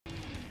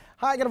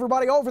Hi again,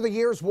 everybody. Over the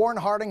years, Warren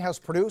Harding has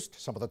produced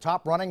some of the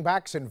top running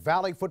backs in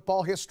Valley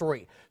football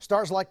history.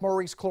 Stars like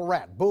Maurice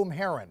Clarett, Boom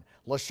Herron,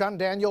 LaShawn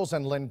Daniels,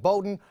 and Lynn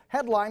Bowden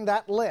headlined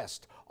that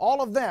list.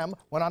 All of them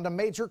went on to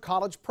major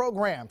college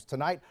programs.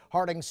 Tonight,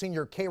 Harding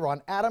senior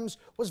Kayron-Adams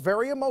was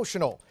very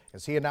emotional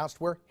as he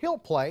announced where he'll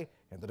play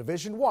in the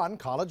Division I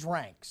college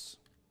ranks.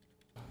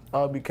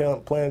 I'll be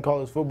playing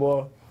college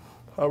football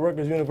at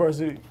Rutgers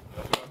University.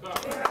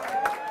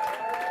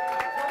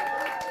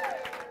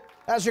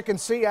 As you can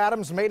see,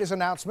 Adams made his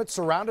announcement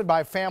surrounded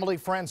by family,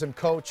 friends, and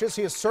coaches.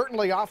 He is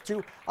certainly off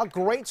to a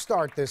great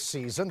start this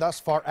season. Thus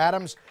far,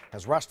 Adams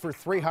has rushed for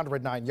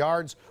 309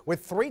 yards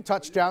with 3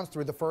 touchdowns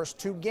through the first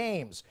 2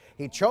 games.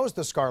 He chose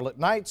the Scarlet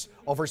Knights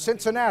over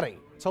Cincinnati,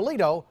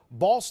 Toledo,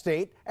 Ball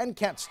State, and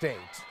Kent State.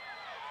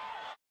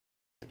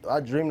 I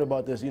dreamed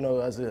about this,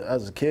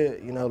 as a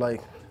kid,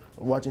 like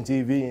watching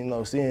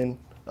TV, seeing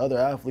other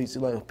athletes,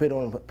 put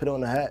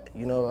on the hat,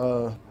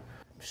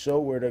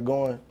 show where they're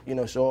going,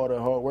 show all their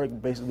hard work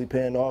basically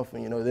paying off,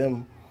 and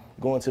them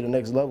going to the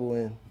next level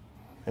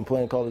and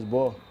playing college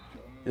ball.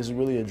 This is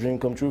really a dream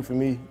come true for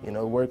me,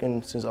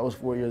 working since I was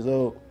 4 years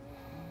old.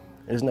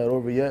 It's not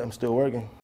over yet, I'm still working.